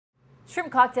Shrimp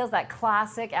cocktail is that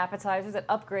classic appetizer that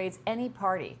upgrades any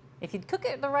party. If you cook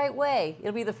it the right way,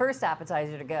 it'll be the first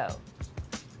appetizer to go.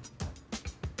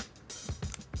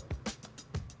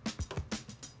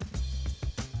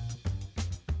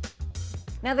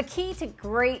 Now the key to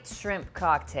great shrimp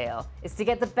cocktail is to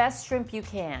get the best shrimp you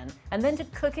can and then to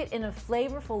cook it in a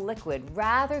flavorful liquid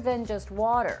rather than just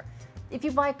water. If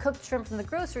you buy cooked shrimp from the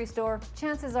grocery store,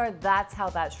 chances are that's how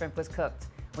that shrimp was cooked.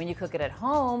 When you cook it at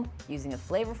home using a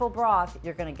flavorful broth,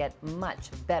 you're going to get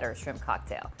much better shrimp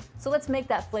cocktail. So let's make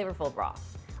that flavorful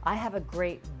broth. I have a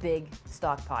great big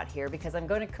stock pot here because I'm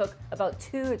going to cook about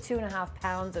 2 to 2.5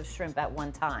 pounds of shrimp at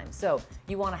one time. So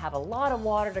you want to have a lot of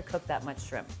water to cook that much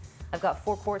shrimp. I've got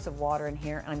 4 quarts of water in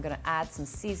here and I'm going to add some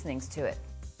seasonings to it.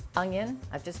 Onion,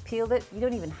 I've just peeled it. You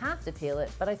don't even have to peel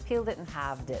it, but I've peeled it and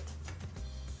halved it.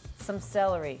 Some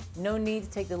celery. No need to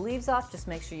take the leaves off, just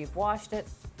make sure you've washed it.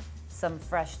 Some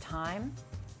fresh thyme,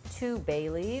 2 bay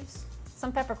leaves,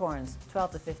 some peppercorns,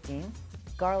 12 to 15,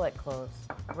 garlic cloves.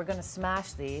 We're going to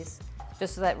smash these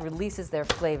just so that it releases their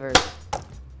flavors.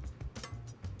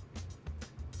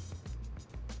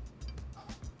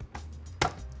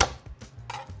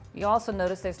 You also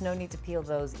notice there's no need to peel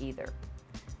those either.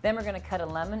 Then we're going to cut a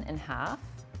lemon in half.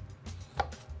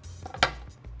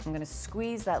 I'm going to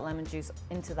squeeze that lemon juice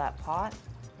into that pot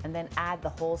and then add the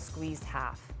whole squeezed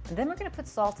half. And then we're going to put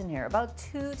salt in here, about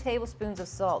 2 tablespoons of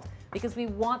salt, because we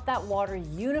want that water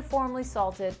uniformly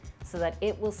salted so that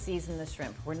it will season the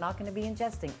shrimp. We're not going to be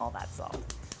ingesting all that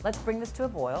salt. Let's bring this to a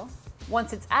boil.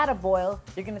 Once it's at a boil,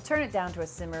 you're going to turn it down to a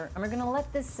simmer, and we're going to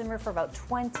let this simmer for about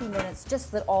 20 minutes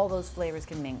just so that all those flavors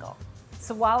can mingle.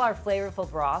 So while our flavorful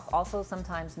broth, also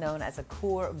sometimes known as a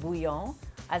court bouillon,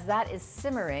 as that is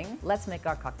simmering, let's make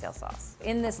our cocktail sauce.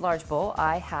 In this large bowl,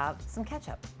 I have some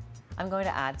ketchup. I'm going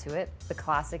to add to it the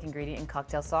classic ingredient in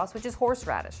cocktail sauce, which is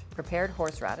horseradish, prepared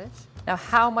horseradish. Now,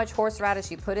 how much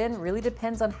horseradish you put in really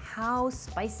depends on how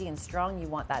spicy and strong you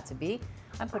want that to be.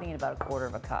 I'm putting in about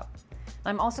 1/4 cup.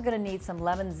 I'm also going to need some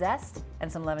lemon zest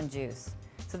and some lemon juice.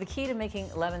 So the key to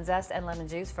making lemon zest and lemon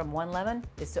juice from one lemon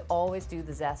is to always do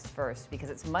the zest first, because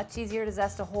it's much easier to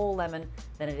zest a whole lemon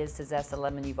than it is to zest a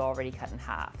lemon you've already cut in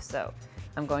half. So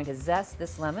I'm going to zest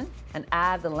this lemon and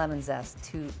add the lemon zest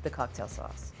to the cocktail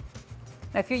sauce.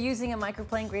 Now, if you're using a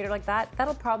microplane grater like that,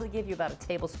 that'll probably give you about 1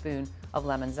 tablespoon of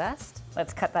lemon zest.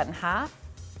 Let's cut that in half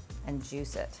and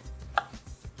juice it.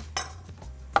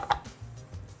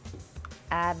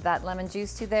 Add that lemon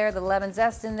juice to there, the lemon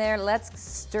zest in there. Let's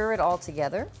stir it all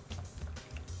together.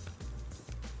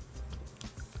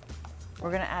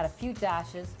 We're going to add a few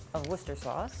dashes of Worcester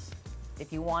sauce.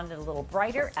 If you want it a little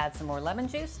brighter, add some more lemon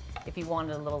juice. If you want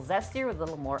it a little zestier with a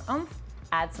little more oomph,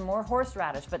 add some more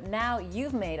horseradish. But now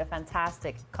you've made a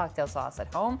fantastic cocktail sauce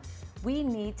at home. We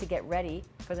need to get ready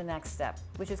for the next step,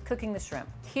 which is cooking the shrimp.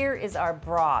 Here is our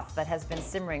broth that has been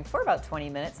simmering for about 20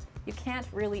 minutes. You can't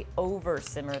really over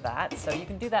simmer that, so you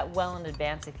can do that well in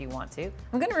advance if you want to.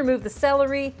 I'm going to remove the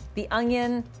celery, the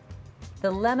onion,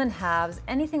 the lemon halves,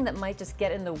 anything that might just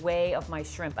get in the way of my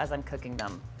shrimp as I'm cooking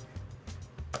them.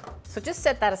 So just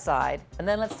set that aside, and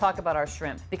then let's talk about our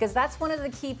shrimp, because that's one of the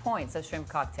key points of shrimp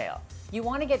cocktail. You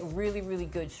want to get really, really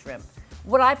good shrimp.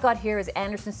 What I've got here is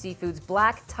Anderson Seafood's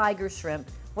Black Tiger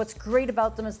shrimp. What's great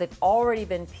about them is they've already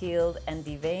been peeled and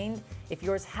deveined. If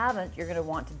yours haven't, you're going to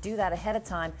want to do that ahead of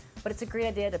time, but it's a great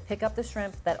idea to pick up the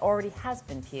shrimp that already has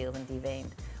been peeled and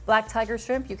deveined. Black Tiger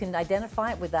shrimp, you can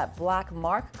identify it with that black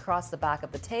mark across the back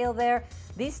of the tail there.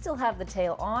 These still have the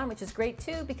tail on, which is great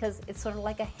too, because it's sort of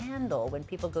like a handle when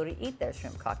people go to eat their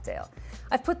shrimp cocktail.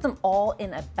 I've put them all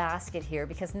in a basket here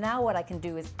because now what I can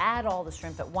do is add all the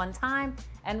shrimp at one time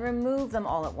and remove them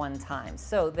all at one time.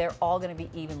 So they're all going to be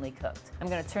evenly cooked. I'm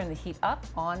going to turn the heat up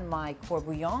on my court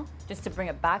bouillon just to bring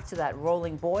it back to that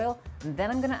rolling boil, and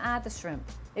then I'm going to add the shrimp.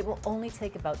 It will only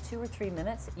take about 2 or 3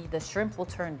 minutes. The shrimp will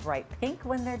turn bright pink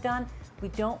when they're done. We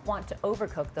don't want to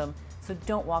overcook them, so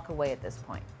don't walk away at this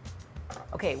point.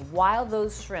 Okay, while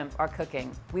those shrimp are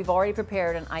cooking, we've already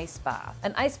prepared an ice bath.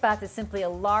 An ice bath is simply a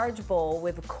large bowl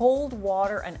with cold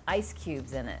water and ice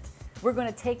cubes in it. We're going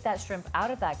to take that shrimp out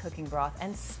of that cooking broth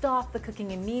and stop the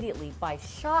cooking immediately by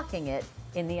shocking it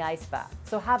in the ice bath.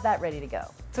 So have that ready to go.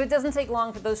 So it doesn't take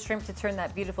long for those shrimp to turn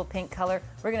that beautiful pink color.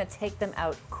 We're going to take them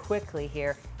out quickly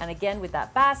here. And again, with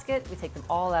that basket, we take them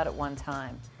all out at one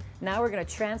time. Now we're going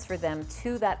to transfer them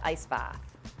to that ice bath.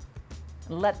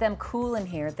 Let them cool in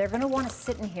here. They're going to want to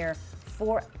sit in here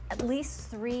for at least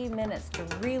 3 minutes to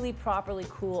really properly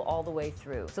cool all the way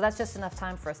through. So that's just enough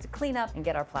time for us to clean up and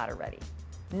get our platter ready.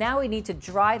 Now we need to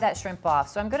dry that shrimp off.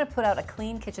 So I'm going to put out a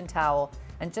clean kitchen towel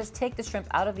and just take the shrimp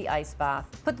out of the ice bath,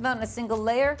 put them out in a single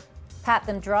layer, Pat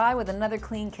them dry with another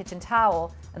clean kitchen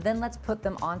towel, and then let's put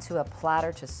them onto a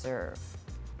platter to serve.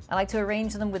 I like to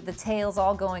arrange them with the tails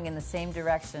all going in the same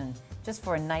direction, just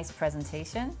for a nice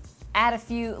presentation. Add a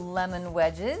few lemon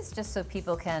wedges, just so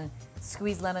people can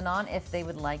squeeze lemon on if they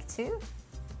would like to.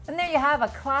 And there you have a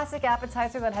classic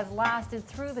appetizer that has lasted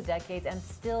through the decades and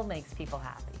still makes people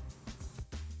happy.